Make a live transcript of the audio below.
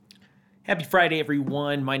Happy Friday,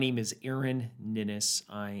 everyone. My name is Aaron Ninnis.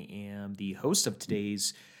 I am the host of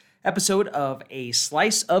today's episode of A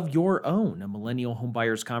Slice of Your Own, a Millennial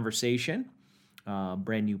Homebuyers Conversation.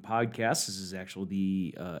 Brand new podcast. This is actually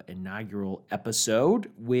the inaugural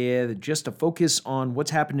episode with just a focus on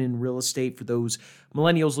what's happening in real estate for those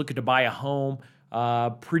millennials looking to buy a home.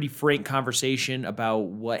 Pretty frank conversation about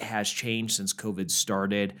what has changed since COVID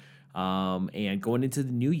started and going into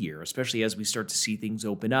the new year, especially as we start to see things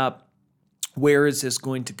open up. Where is this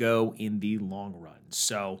going to go in the long run?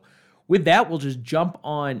 So with that, we'll just jump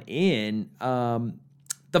on in.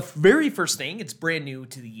 The very first thing, it's brand new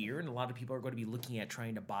to the year, and a lot of people are going to be looking at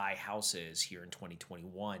trying to buy houses here in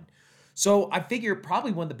 2021. So I figure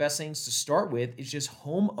probably one of the best things to start with is just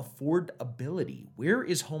home affordability. Where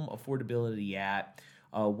is home affordability at?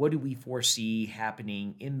 What do we foresee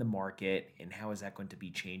happening in the market, and how is that going to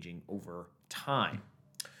be changing over time?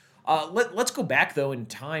 Let's go back, though, in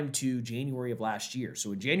time to January of last year.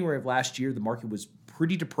 So in January of last year, the market was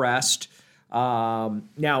pretty depressed.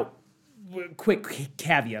 Now, quick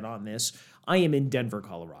caveat on this. I am in Denver,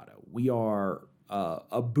 Colorado. We are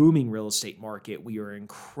a booming real estate market. We are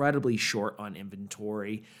incredibly short on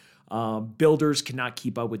inventory. Builders cannot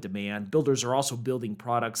keep up with demand. Builders are also building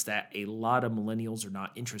products that a lot of millennials are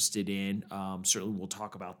not interested in. Certainly, we'll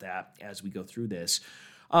talk about that as we go through this.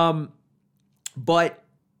 But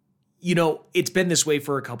you know, it's been this way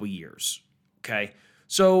for a couple years, okay?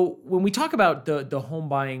 So when we talk about the home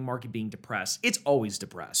buying market being depressed, it's always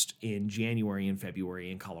depressed in January and February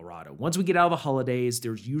in Colorado. Once we get out of the holidays,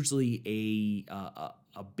 there's usually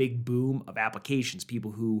a big boom of applications, people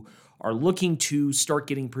who are looking to start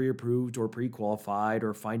getting pre-approved or pre-qualified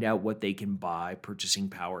or find out what they can buy, purchasing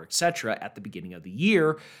power, etc. at the beginning of the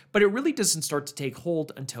year, but it really doesn't start to take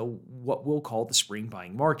hold until what we'll call the spring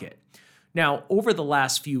buying market. Now, over the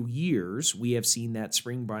last few years, we have seen that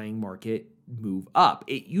spring buying market move up.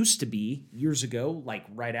 It used to be years ago, like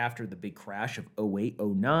right after the big crash of 08,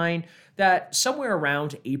 09, that somewhere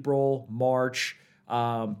around April, March,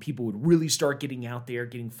 people would really start getting out there,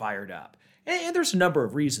 getting fired up. And there's a number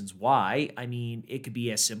of reasons why. I mean, it could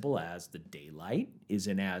be as simple as the daylight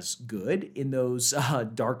isn't as good in those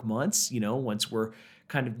dark months, you know, once we're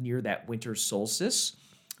kind of near that winter solstice.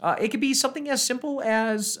 It could be something as simple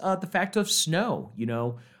as the fact of snow. You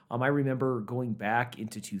know, I remember going back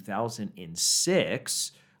into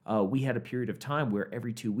 2006, we had a period of time where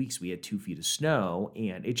every 2 weeks we had 2 feet of snow,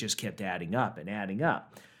 and it just kept adding up and adding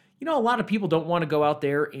up. You know, a lot of people don't want to go out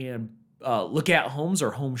there and look at homes or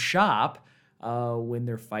home shop when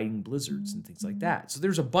they're fighting blizzards and things like that. So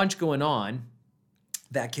there's a bunch going on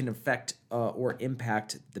that can affect or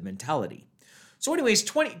impact the mentality. So anyways,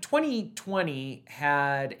 2020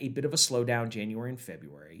 had a bit of a slowdown January and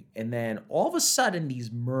February, and then all of a sudden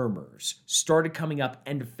these murmurs started coming up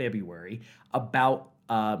end of February about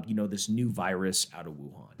this new virus out of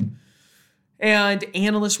Wuhan. And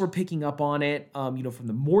analysts were picking up on it, from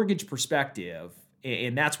the mortgage perspective,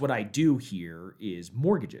 and that's what I do here is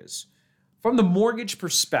mortgages. From the mortgage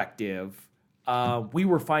perspective, we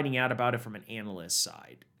were finding out about it from an analyst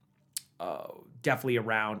side. Definitely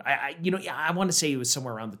around, I want to say it was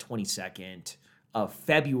somewhere around the 22nd of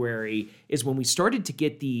February is when we started to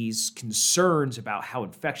get these concerns about how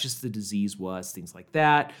infectious the disease was, things like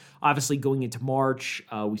that. Obviously, going into March,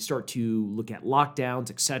 we start to look at lockdowns,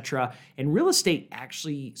 etc. And real estate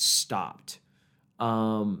actually stopped.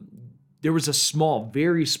 There was a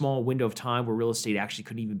very small window of time where real estate actually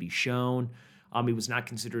couldn't even be shown. It was not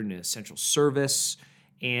considered an essential service,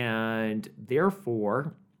 and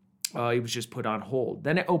therefore, it was just put on hold.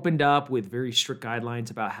 Then it opened up with very strict guidelines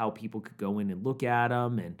about how people could go in and look at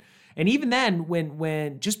them. And even then,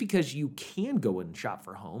 when just because you can go and shop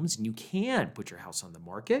for homes and you can put your house on the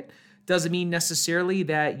market, doesn't mean necessarily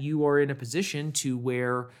that you are in a position to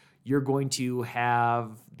where you're going to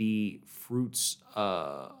have the fruits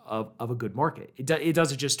of a good market. It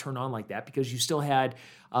doesn't just turn on like that because you still had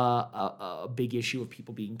a big issue of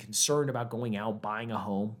people being concerned about going out, buying a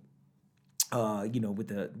home, with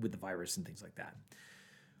the virus and things like that.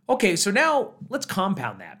 Okay, so now let's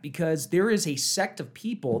compound that because there is a sect of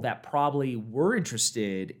people that probably were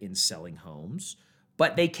interested in selling homes,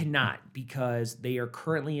 but they cannot because they are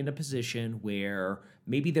currently in a position where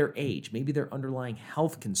maybe their age, maybe their underlying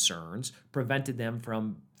health concerns prevented them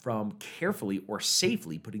from carefully or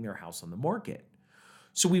safely putting their house on the market.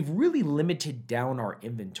 So we've really limited down our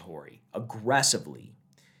inventory aggressively.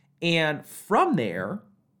 And from there,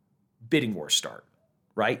 bidding wars start,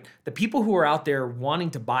 right? The people who are out there wanting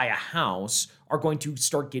to buy a house are going to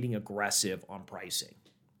start getting aggressive on pricing.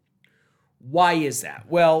 Why is that?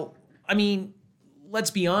 Well, I mean, let's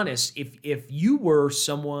be honest, if you were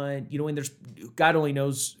someone, and there's God only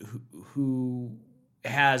knows who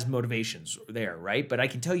has motivations there, right? But I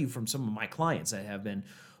can tell you from some of my clients that have been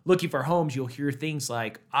looking for homes, you'll hear things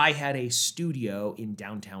like, I had a studio in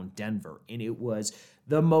downtown Denver, and it was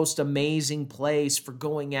the most amazing place for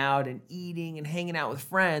going out and eating and hanging out with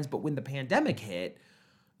friends. But when the pandemic hit,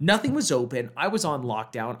 nothing was open. I was on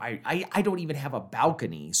lockdown. I don't even have a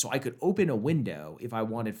balcony, so I could open a window if I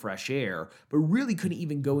wanted fresh air, but really couldn't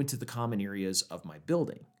even go into the common areas of my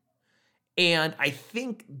building. And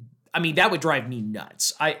that would drive me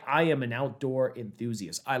nuts. I am an outdoor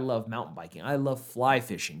enthusiast. I love mountain biking. I love fly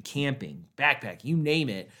fishing, camping, backpacking, you name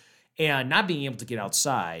it. And not being able to get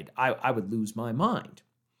outside, I would lose my mind.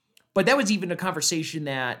 But that was even a conversation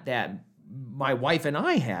that my wife and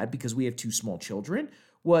I had, because we have 2 small children,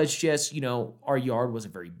 was just, our yard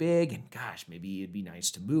wasn't very big, and gosh, maybe it'd be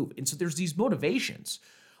nice to move. And so there's these motivations.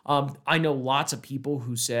 I know lots of people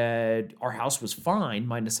who said our house was fine,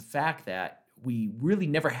 minus the fact that we really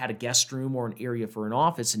never had a guest room or an area for an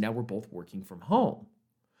office, and now we're both working from home.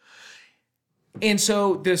 And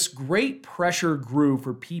so this great pressure grew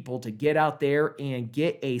for people to get out there and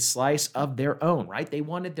get a slice of their own, right? They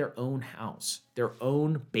wanted their own house, their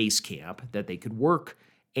own base camp that they could work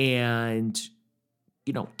and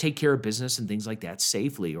take care of business and things like that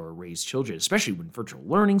safely, or raise children, especially when virtual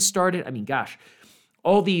learning started.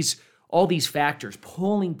 All these factors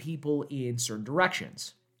pulling people in certain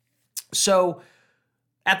directions. So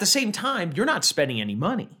at the same time, you're not spending any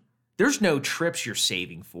money. There's no trips you're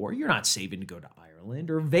saving for. You're not saving to go to Ireland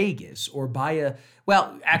or Vegas or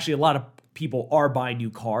actually a lot of people are buying new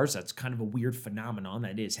cars. That's kind of a weird phenomenon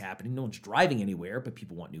that is happening. No one's driving anywhere, but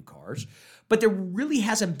people want new cars. But there really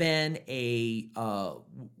hasn't been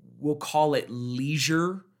we'll call it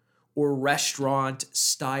leisure or restaurant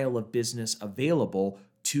style of business available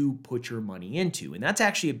to put your money into. And that's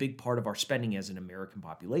actually a big part of our spending as an American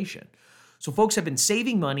population. So folks have been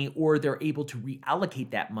saving money, or they're able to reallocate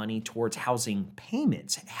that money towards housing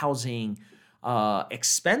payments, housing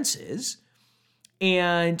expenses,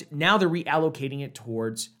 and now they're reallocating it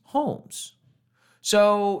towards homes.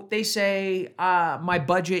 So they say, my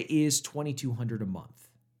budget is $2,200 a month.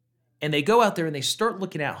 And they go out there and they start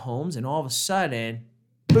looking at homes, and all of a sudden,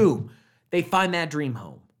 boom, they find that dream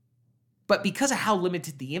home. But because of how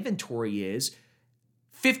limited the inventory is,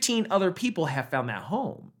 15 other people have found that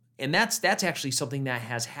home. And that's actually something that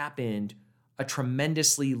has happened a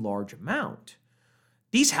tremendously large amount.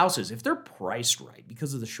 These houses, if they're priced right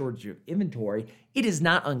because of the shortage of inventory, it is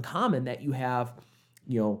not uncommon that you have,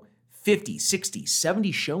 50, 60,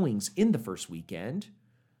 70 showings in the first weekend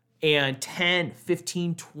and 10,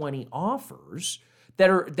 15, 20 offers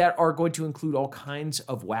that are going to include all kinds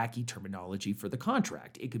of wacky terminology for the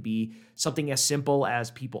contract. It could be something as simple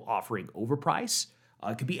as people offering overprice.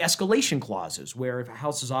 It could be escalation clauses, where if a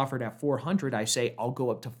house is offered at $400, I say I'll go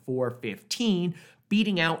up to $415,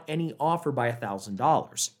 beating out any offer by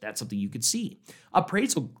 $1,000. That's something you could see.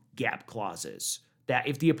 Appraisal gap clauses, that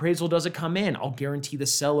if the appraisal doesn't come in, I'll guarantee the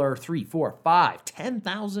seller $3,000, $4,000, $5,000,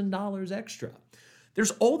 $10,000 extra.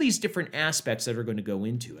 There's all these different aspects that are going to go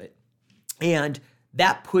into it, and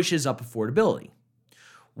that pushes up affordability.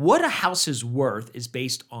 What a house is worth is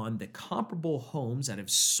based on the comparable homes that have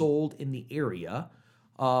sold in the area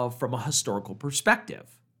from a historical perspective.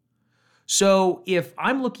 So if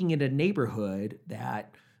I'm looking at a neighborhood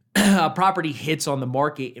that a property hits on the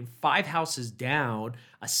market and 5 houses down,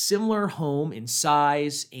 a similar home in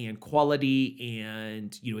size and quality,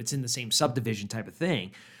 and it's in the same subdivision type of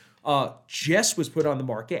thing, just was put on the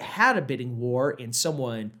market, had a bidding war, and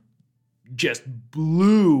someone just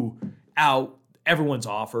blew out everyone's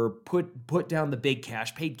offer, put down the big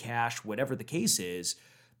cash, paid cash, whatever the case is,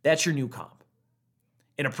 that's your new comp.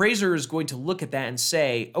 An appraiser is going to look at that and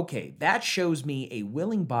say, okay, that shows me a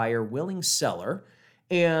willing buyer, willing seller,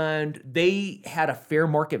 and they had a fair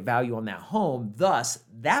market value on that home. Thus,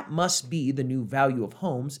 that must be the new value of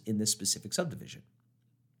homes in this specific subdivision.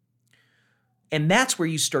 And that's where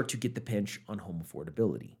you start to get the pinch on home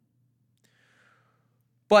affordability.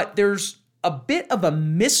 But there's a bit of a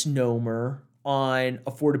misnomer on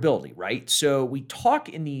affordability, right? So we talk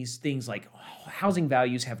in these things like housing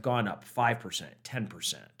values have gone up 5%,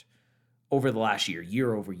 10% over the last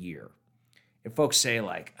year over year. And folks say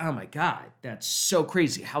like, oh my God, that's so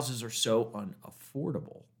crazy. Houses are so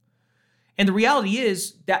unaffordable. And the reality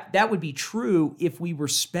is that that would be true if we were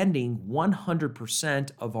spending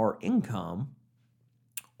 100% of our income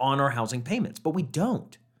on our housing payments, but we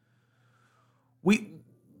don't.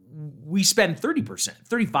 We spend 30%,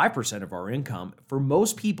 35% of our income. For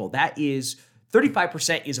most people, that is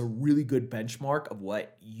 35% is a really good benchmark of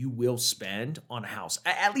what you will spend on a house,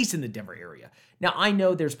 at least in the Denver area. Now, I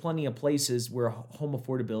know there's plenty of places where home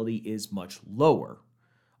affordability is much lower.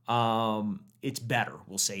 It's better,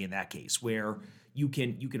 we'll say, in that case, where you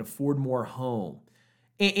can afford more home.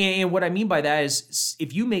 And what I mean by that is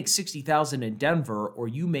if you make $60,000 in Denver or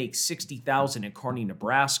you make $60,000 in Kearney,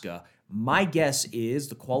 Nebraska, my guess is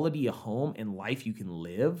the quality of home and life you can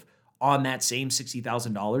live on that same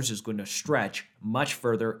 $60,000 is going to stretch much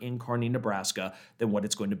further in Kearney, Nebraska than what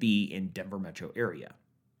it's going to be in Denver metro area.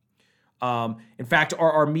 In fact,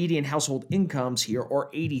 our median household incomes here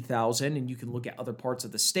are $80,000, and you can look at other parts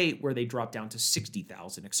of the state where they drop down to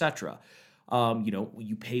 $60,000, et cetera.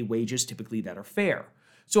 You pay wages typically that are fair.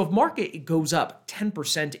 So if market goes up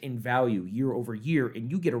 10% in value year over year and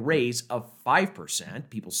you get a raise of 5%,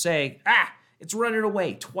 people say, it's running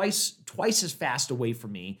away twice as fast away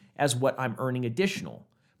from me as what I'm earning additional.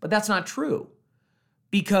 But that's not true,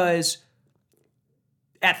 because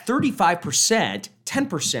at 35%,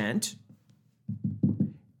 10%,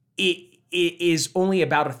 it is only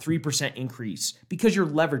about a 3% increase because you're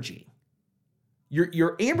leveraging.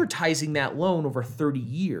 You're amortizing that loan over 30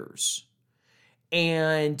 years.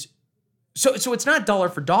 And so it's not dollar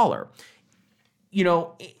for dollar.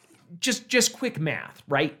 Just quick math,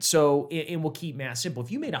 right? So, and we'll keep math simple.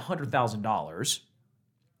 If you made $100,000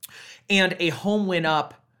 and a home went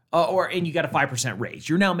up, and you got a 5% raise,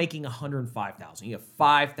 you're now making $105,000. You have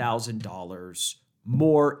 $5,000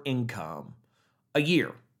 more income a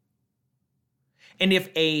year. And if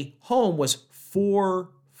a home was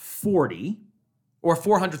 $440 or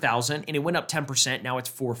 $400,000 and it went up 10%, now it's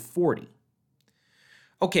 $440.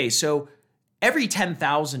 Okay, so every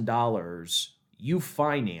 $10,000 you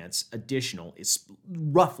finance additional is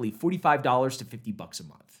roughly $45 to $50 a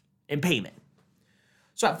month in payment.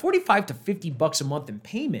 So at $45 to $50 a month in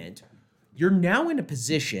payment, you're now in a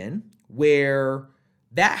position where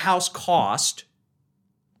that house cost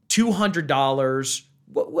 $200,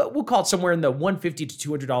 we'll call it somewhere in the $150 to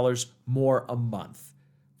 $200 more a month,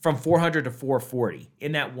 from $400 to $440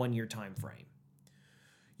 in that 1 year time frame.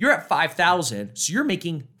 You're at $5,000, so you're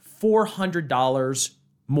making $400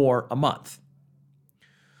 more a month.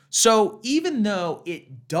 So even though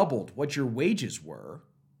it doubled what your wages were,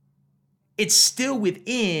 it's still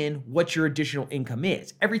within what your additional income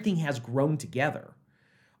is. Everything has grown together.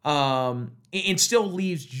 And still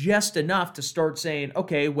leaves just enough to start saying,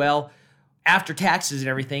 okay, well, after taxes and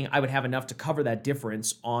everything, I would have enough to cover that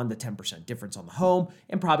difference on the 10% difference on the home,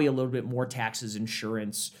 and probably a little bit more taxes,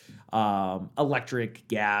 insurance, electric,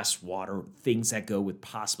 gas, water, things that go with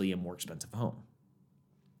possibly a more expensive home.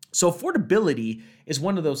 So affordability is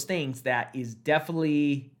one of those things that is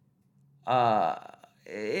definitely,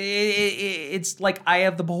 it's like eye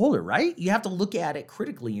of the beholder, right? You have to look at it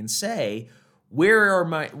critically and say,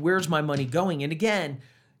 where's my money going? And again,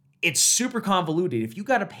 it's super convoluted. If you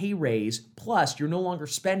got a pay raise, plus you're no longer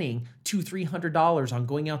spending $200-$300 on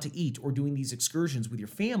going out to eat or doing these excursions with your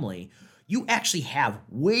family, you actually have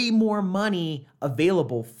way more money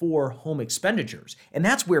available for home expenditures. And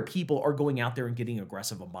that's where people are going out there and getting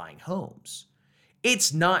aggressive on buying homes.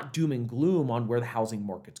 It's not doom and gloom on where the housing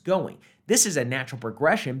market's going. This is a natural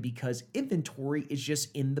progression because inventory is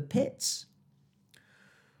just in the pits.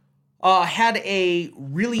 Had a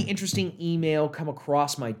really interesting email come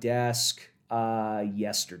across my desk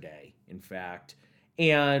yesterday, in fact.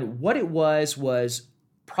 And what it was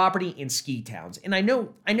property in ski towns. And I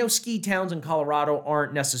know ski towns in Colorado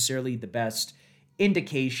aren't necessarily the best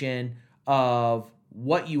indication of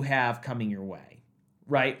what you have coming your way,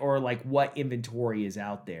 right? Or like what inventory is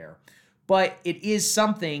out there. But it is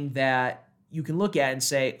something that you can look at and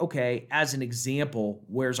say, okay, as an example,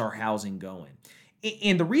 where's our housing going?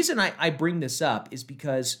 And the reason I bring this up is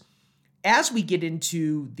because as we get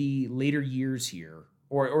into the later years here,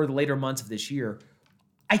 or the later months of this year,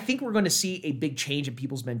 I think we're going to see a big change in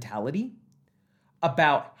people's mentality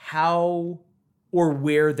about how or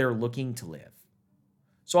where they're looking to live.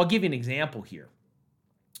 So I'll give you an example here.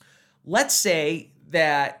 Let's say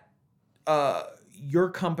that your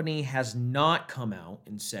company has not come out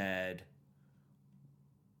and said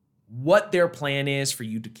what their plan is for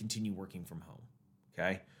you to continue working from home.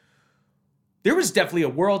 Okay. There was definitely a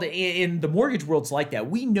world in the mortgage world's like that.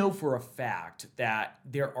 We know for a fact that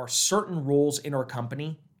there are certain roles in our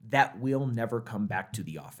company that will never come back to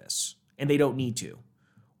the office, and they don't need to.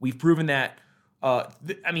 We've proven that.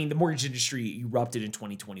 The mortgage industry erupted in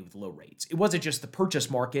 2020 with low rates. It wasn't just the purchase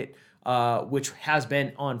market, which has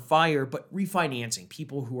been on fire, but refinancing,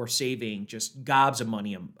 people who are saving just gobs of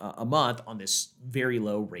money a month on this very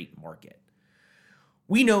low rate market.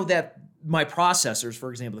 We know that my processors, for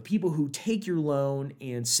example, the people who take your loan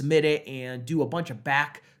and submit it and do a bunch of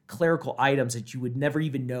back clerical items that you would never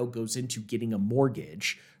even know goes into getting a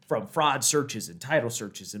mortgage, from fraud searches and title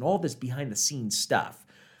searches and all this behind the scenes stuff,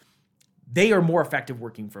 they are more effective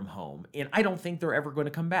working from home. And I don't think they're ever going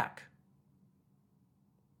to come back.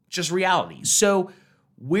 Just reality. So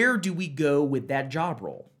where do we go with that job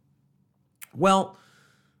role? Well,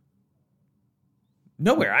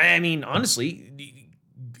 nowhere. I mean, honestly,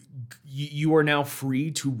 you are now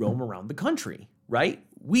free to roam around the country, right?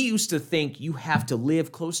 We used to think you have to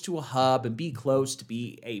live close to a hub and be close to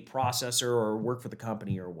be a processor or work for the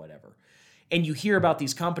company or whatever. And you hear about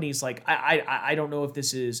these companies like, I don't know if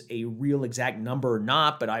this is a real exact number or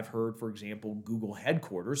not, but I've heard, for example, Google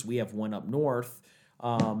headquarters, we have one up north,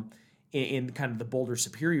 in kind of the Boulder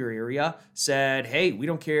Superior area, said, hey, we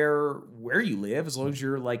don't care where you live as long as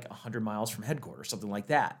you're like 100 miles from headquarters, something like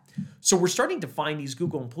that. So we're starting to find these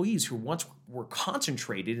Google employees who once were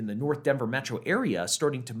concentrated in the North Denver metro area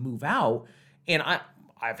starting to move out. And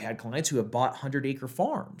I've had clients who have bought 100-acre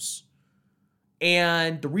farms.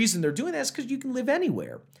 And the reason they're doing that is because you can live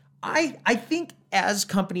anywhere. I think as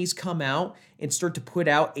companies come out and start to put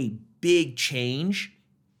out a big change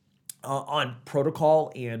on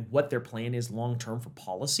protocol and what their plan is long-term for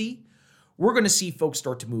policy, we're going to see folks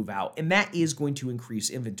start to move out, and that is going to increase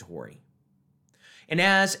inventory. And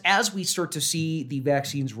as we start to see the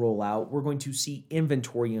vaccines roll out, we're going to see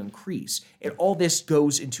inventory increase. And all this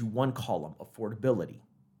goes into one column, affordability.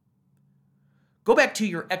 Go back to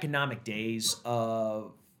your economic days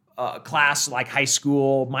of class like high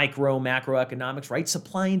school, macroeconomics, right?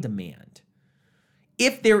 Supply and demand.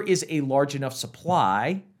 If there is a large enough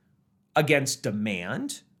supply against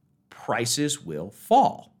demand, prices will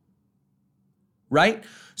fall, right?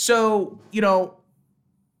 So,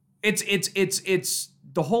 it's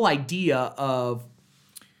the whole idea of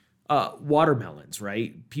watermelons,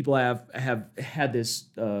 right? People have had this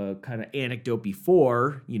kind of anecdote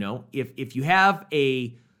before, if you have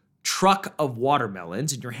a truck of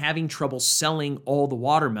watermelons and you're having trouble selling all the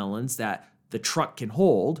watermelons that the truck can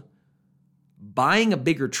hold, buying a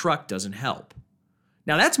bigger truck doesn't help.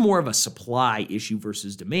 Now, that's more of a supply issue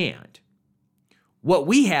versus demand. What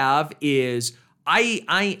we have is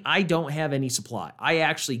I don't have any supply. I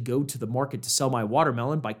actually go to the market to sell my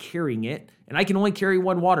watermelon by carrying it, and I can only carry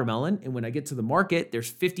one watermelon. And when I get to the market, there's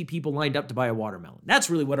 50 people lined up to buy a watermelon. That's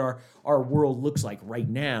really what our world looks like right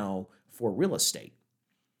now for real estate.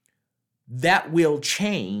 That will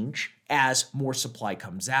change as more supply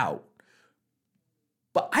comes out.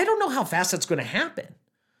 But I don't know how fast that's going to happen.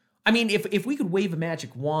 I mean, if we could wave a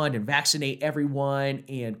magic wand and vaccinate everyone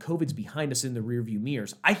and COVID's behind us in the rearview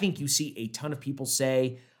mirrors, I think you see a ton of people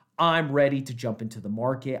say, I'm ready to jump into the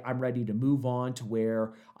market. I'm ready to move on to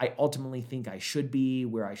where I ultimately think I should be,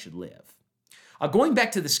 where I should live. Going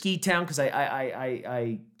back to the ski town, because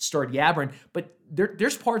I started yabbering, but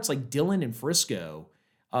there's parts like Dillon and Frisco,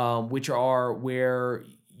 which are where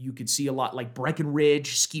you could see a lot, like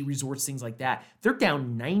Breckenridge, ski resorts, things like that. They're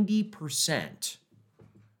down 90%.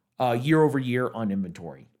 Year over year on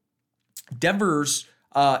inventory. Denver's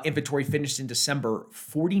inventory finished in December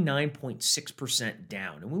 49.6%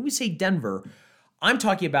 down. And when we say Denver, I'm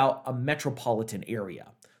talking about a metropolitan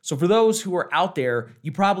area. So for those who are out there,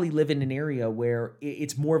 you probably live in an area where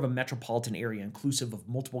it's more of a metropolitan area, inclusive of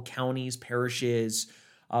multiple counties, parishes,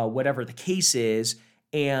 whatever the case is.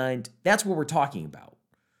 And that's what we're talking about.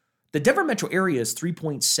 The Denver metro area is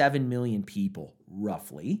 3.7 million people,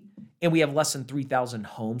 roughly, and we have less than 3,000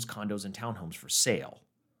 homes, condos, and townhomes for sale.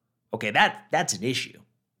 Okay, that's an issue.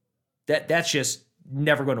 That's just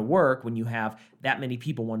never going to work when you have that many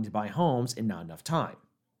people wanting to buy homes and not enough time.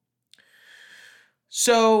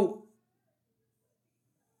 So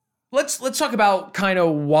let's talk about kind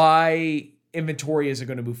of why inventory isn't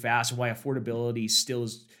going to move fast and why affordability still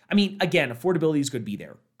is. I mean, again, affordability is going to be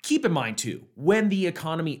there. Keep in mind, too, when the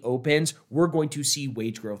economy opens, we're going to see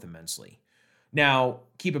wage growth immensely. Now,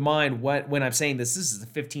 keep in mind, when I'm saying this is the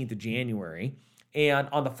 15th of January, and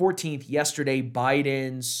on the 14th, yesterday,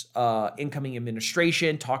 Biden's incoming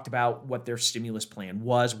administration talked about what their stimulus plan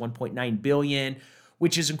was, $1.9 billion,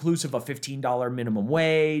 which is inclusive of $15 minimum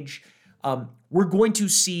wage. We're going to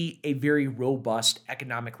see a very robust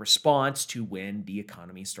economic response to when the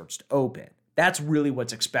economy starts to open. That's really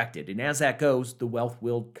what's expected. And as that goes, the wealth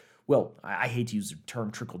will, I hate to use the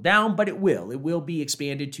term trickle down, but it will. It will be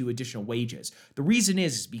expanded to additional wages. The reason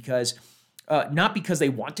is because not because they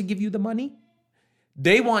want to give you the money.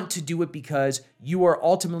 They want to do it because you are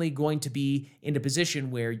ultimately going to be in a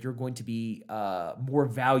position where you're going to be more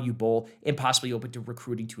valuable and possibly open to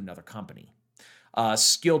recruiting to another company.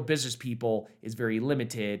 Skilled business people is very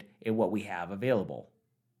limited in what we have available.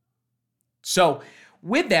 So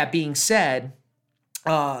with that being said,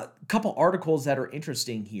 a couple articles that are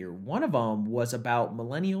interesting here. One of them was about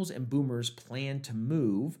millennials and boomers plan to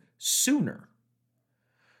move sooner.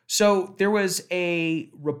 So there was a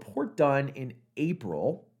report done in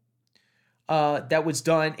April that was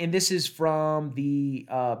done, and this is from the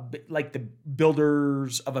the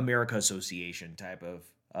Builders of America Association type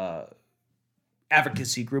of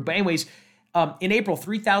advocacy group. But anyways, in April,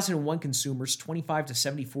 3,001 consumers 25 to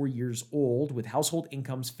 74 years old with household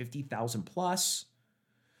incomes 50,000 plus,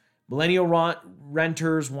 millennial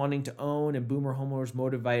renters wanting to own, and boomer homeowners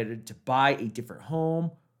motivated to buy a different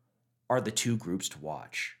home are the two groups to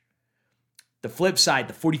watch. The flip side,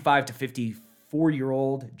 the 45 to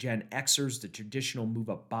 54-year-old Gen Xers, the traditional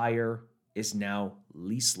move-up buyer, is now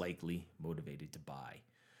least likely motivated to buy.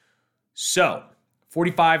 So,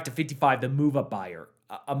 45 to 55, the move-up buyer.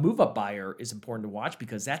 A move-up buyer is important to watch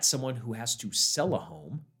because that's someone who has to sell a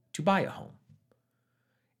home to buy a home.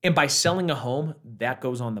 And by selling a home, that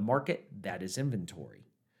goes on the market, that is inventory.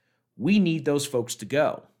 We need those folks to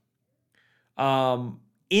go.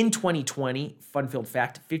 In 2020, fun-filled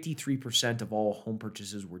fact, 53% of all home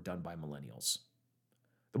purchases were done by millennials.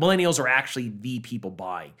 The millennials are actually the people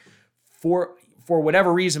buying. For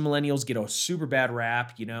whatever reason, millennials get a super bad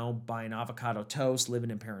rap, buying avocado toast, living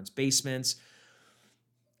in parents' basements.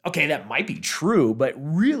 Okay, that might be true, but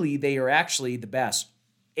really they are actually the best.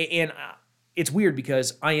 And it's weird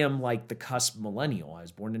because I am like the cusp millennial. I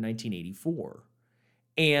was born in 1984.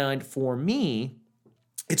 And for me,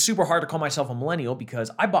 it's super hard to call myself a millennial because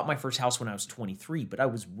I bought my first house when I was 23, but I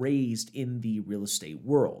was raised in the real estate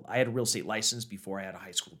world. I had a real estate license before I had a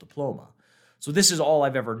high school diploma. So this is all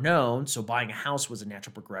I've ever known. So buying a house was a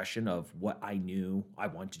natural progression of what I knew I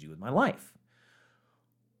wanted to do with my life.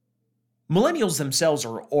 Millennials themselves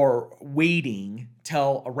are waiting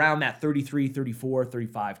till around that 33, 34,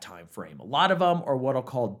 35 time frame. A lot of them are what I'll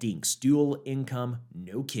call dinks, dual income,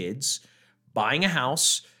 no kids, buying a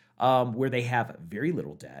house where they have very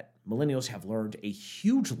little debt. Millennials have learned a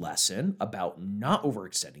huge lesson about not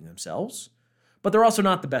overextending themselves, but they're also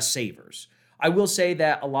not the best savers. I will say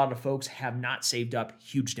that a lot of folks have not saved up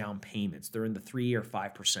huge down payments. They're in the 3 or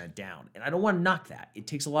 5% down. And I don't want to knock that. It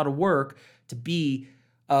takes a lot of work to be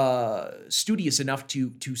studious enough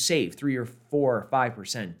to save 3 or 4 or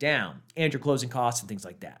 5% down and your closing costs and things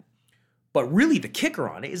like that. But really the kicker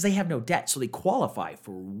on it is they have no debt, so they qualify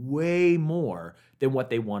for way more than what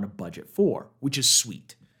they want to budget for, which is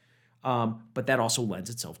sweet. But that also lends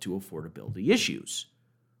itself to affordability issues.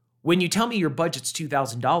 When you tell me your budget's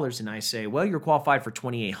 $2,000 and I say, well, you're qualified for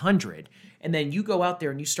 $2,800, and then you go out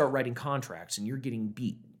there and you start writing contracts and you're getting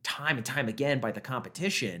beat time and time again by the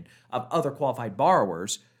competition of other qualified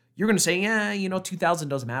borrowers, you're going to say, yeah, $2,000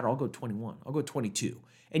 doesn't matter. I'll go 21. I'll go 22.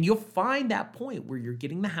 And you'll find that point where you're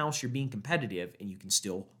getting the house, you're being competitive, and you can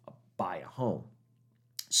still buy a home.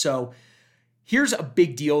 So here's a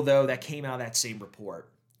big deal, though, that came out of that same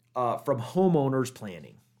report from homeowners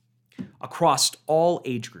planning. Across all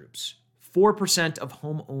age groups, 4% of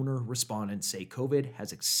homeowner respondents say COVID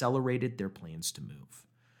has accelerated their plans to move.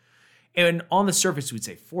 And on the surface, we'd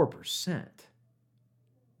say 4%.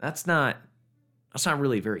 That's not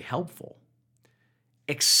really very helpful.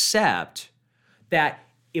 Except that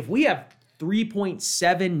if we have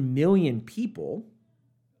 3.7 million people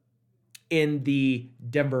in the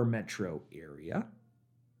Denver metro area,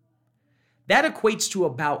 that equates to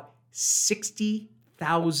about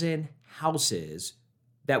 60,000 houses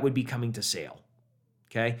that would be coming to sale.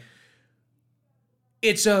 Okay?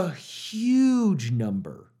 It's a huge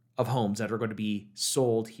number of homes that are going to be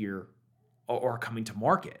sold here or coming to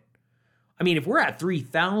market. I mean, if we're at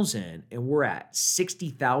 3,000 and we're at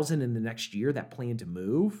 60,000 in the next year that plan to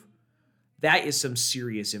move, that is some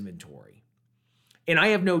serious inventory. And I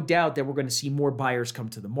have no doubt that we're going to see more buyers come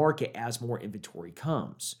to the market as more inventory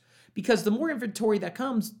comes. Because the more inventory that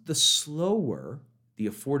comes, the slower the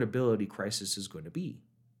affordability crisis is going to be.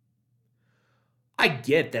 I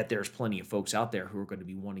get that there's plenty of folks out there who are going to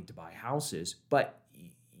be wanting to buy houses, but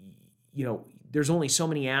there's only so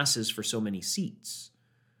many asses for so many seats.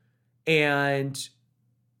 And,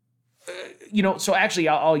 so actually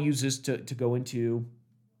I'll use this to go into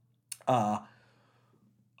a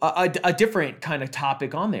different kind of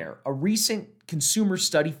topic on there. A recent consumer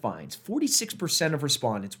study finds 46% of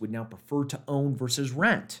respondents would now prefer to own versus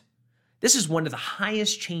rent. This is one of the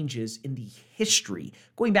highest changes in the history,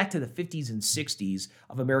 going back to the 50s and 60s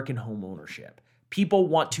of American home ownership. People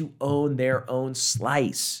want to own their own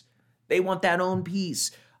slice. They want that own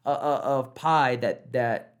piece of pie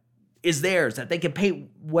that is theirs, that they can pay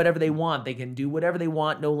whatever they want, they can do whatever they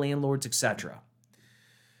want, no landlords, etc.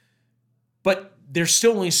 But there's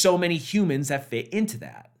still only so many humans that fit into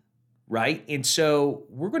that, right? And so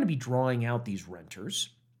we're going to be drawing out these renters.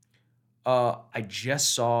 I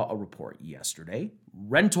just saw a report yesterday.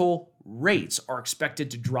 Rental rates are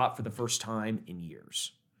expected to drop for the first time in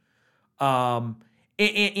years. And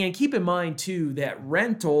keep in mind, too, that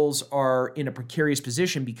rentals are in a precarious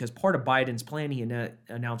position because part of Biden's plan he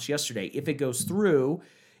announced yesterday, if it goes through,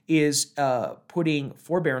 is putting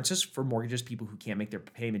forbearances for mortgages, people who can't make their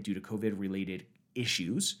payment due to COVID-related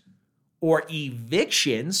issues, or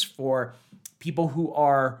evictions for people who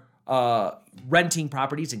are renting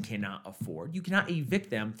properties and cannot afford. You cannot evict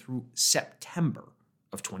them through September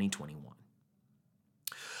of 2021.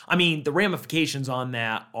 I mean, the ramifications on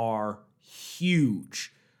that are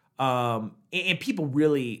huge. And people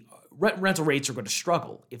really, rental rates are going to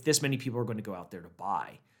struggle if this many people are going to go out there to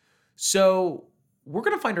buy. So we're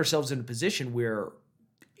going to find ourselves in a position where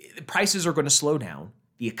prices are going to slow down.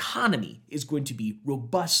 The economy is going to be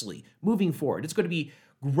robustly moving forward. It's going to be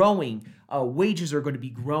growing. Wages are going to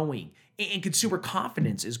be growing. And consumer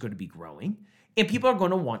confidence is going to be growing. And people are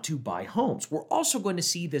going to want to buy homes. We're also going to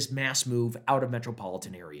see this mass move out of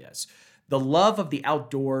metropolitan areas. The love of the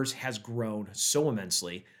outdoors has grown so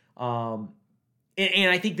immensely. And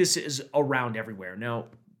I think this is around everywhere. Now,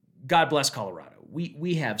 God bless Colorado.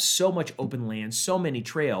 We have so much open land, so many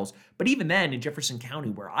trails. But even then, in Jefferson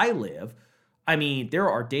County, where I live, I mean, there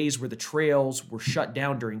are days where the trails were shut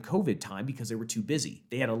down during COVID time because they were too busy.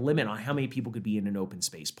 They had a limit on how many people could be in an open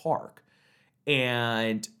space park.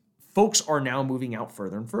 And folks are now moving out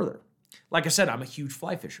further and further. Like I said, I'm a huge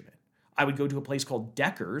fly fisherman. I would go to a place called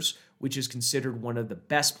Decker's, which is considered one of the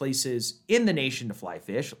best places in the nation to fly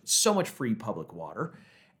fish. So much free public water.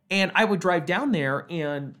 And I would drive down there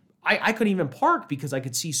and I couldn't even park because I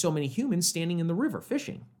could see so many humans standing in the river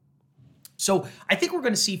fishing. So I think we're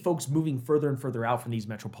going to see folks moving further and further out from these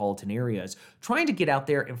metropolitan areas, trying to get out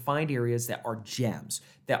there and find areas that are gems,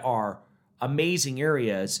 that are amazing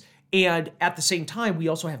areas. And at the same time, we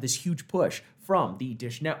also have this huge push from the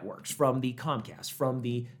Dish Networks, from the Comcast, from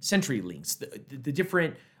the CenturyLinks, the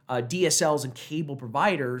different DSLs and cable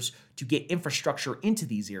providers to get infrastructure into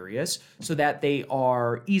these areas so that they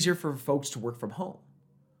are easier for folks to work from home.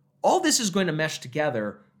 All this is going to mesh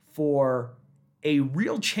together for a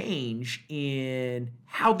real change in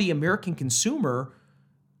how the American consumer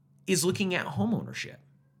is looking at homeownership.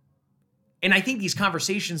 And I think these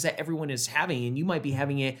conversations that everyone is having, and you might be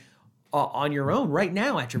having it on your own right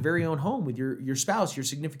now at your very own home with your spouse, your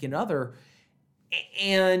significant other,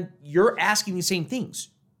 and you're asking the same things.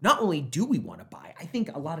 Not only do we want to buy, I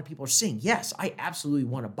think a lot of people are saying, yes, I absolutely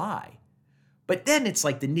want to buy. But then it's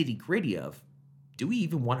like the nitty gritty of, do we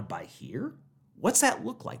even want to buy here? What's that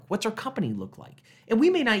look like? What's our company look like? And we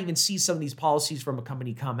may not even see some of these policies from a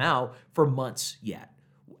company come out for months yet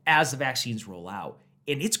as the vaccines roll out.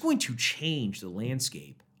 And it's going to change the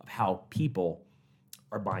landscape of how people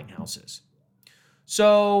are buying houses.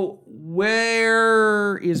 So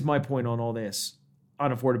where is my point on all this,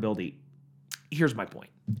 on affordability? Here's my point.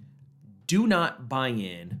 Do not buy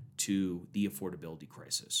in to the affordability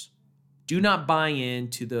crisis. Do not buy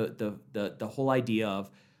into the whole idea of,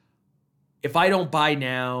 if I don't buy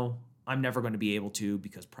now, I'm never going to be able to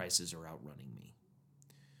because prices are outrunning me.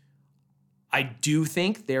 I do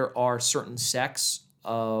think there are certain sects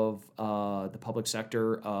of the public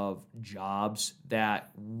sector of jobs that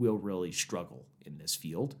will really struggle in this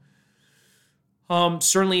field.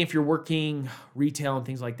 Certainly, if you're working retail and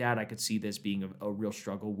things like that, I could see this being a real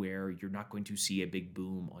struggle where you're not going to see a big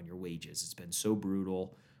boom on your wages. It's been so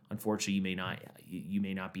brutal. Unfortunately, you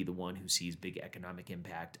may not be the one who sees big economic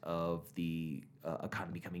impact of the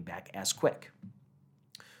economy coming back as quick.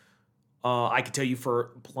 I could tell you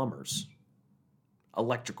for plumbers,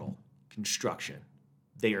 electrical, construction,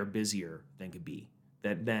 they are busier than could be.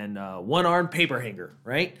 Than one-armed paper hanger,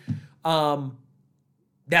 right?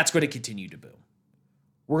 That's going to continue to boom.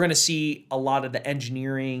 We're going to see a lot of the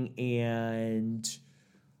engineering and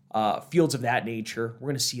fields of that nature. We're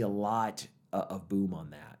going to see a lot of boom on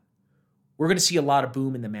that. We're going to see a lot of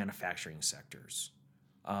boom in the manufacturing sectors,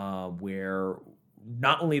 where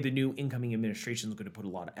not only the new incoming administration is going to put a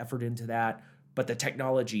lot of effort into that, but the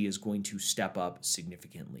technology is going to step up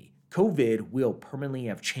significantly. COVID will permanently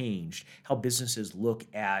have changed how businesses look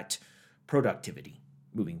at productivity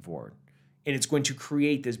moving forward. And it's going to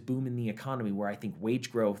create this boom in the economy where I think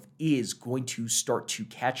wage growth is going to start to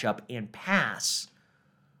catch up and pass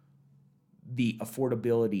the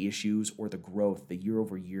affordability issues or the growth, the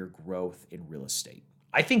year-over-year growth in real estate.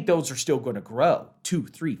 I think those are still going to grow 2,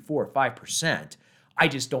 3, 4, 5%. I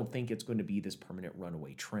just don't think it's going to be this permanent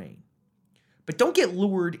runaway train. But don't get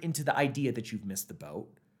lured into the idea that you've missed the boat.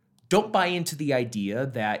 Don't buy into the idea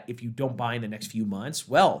that if you don't buy in the next few months,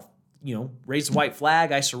 well, raise the white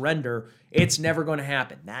flag, I surrender. It's never going to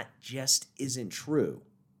happen. That just isn't true.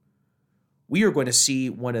 We are going to see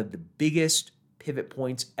one of the biggest pivot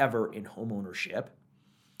points ever in home ownership.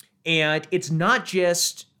 And it's not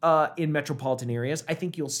just in metropolitan areas. I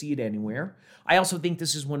think you'll see it anywhere. I also think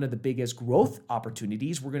this is one of the biggest growth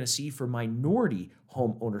opportunities we're going to see for minority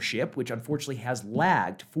home ownership, which unfortunately has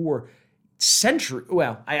lagged for centuries.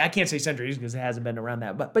 Well, I can't say centuries because it hasn't been around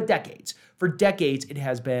that, but decades. For decades, it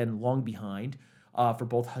has been long behind for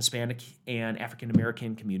both Hispanic and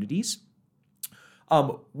African-American communities.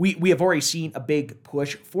 We have already seen a big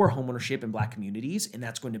push for homeownership in Black communities, and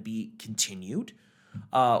that's going to be continued,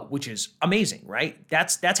 which is amazing, right?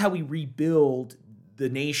 That's how we rebuild the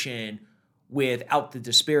nation without the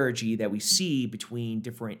disparity that we see between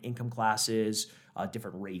different income classes,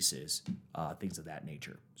 different races, things of that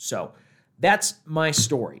nature. So that's my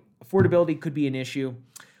story. Affordability could be an issue.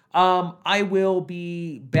 I will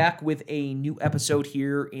be back with a new episode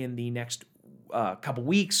here in the next couple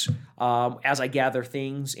weeks as I gather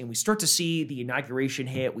things and we start to see the inauguration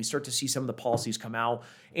hit. We start to see some of the policies come out.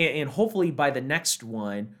 And hopefully by the next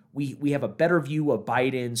one, we have a better view of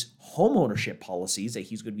Biden's home ownership policies that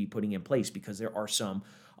he's going to be putting in place, because there are some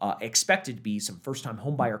expected to be some first-time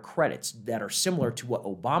homebuyer credits that are similar to what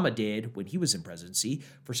Obama did when he was in presidency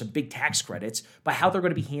for some big tax credits. But how they're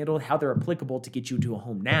going to be handled, how they're applicable to get you into a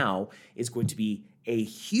home now is going to be a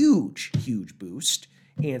huge, huge boost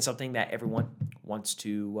and something that everyone wants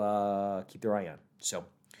to keep their eye on. So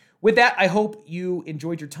with that, I hope you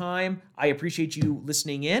enjoyed your time. I appreciate you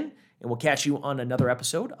listening in, and we'll catch you on another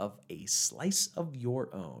episode of A Slice of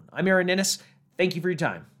Your Own. I'm Aaron Ninnis. Thank you for your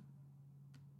time.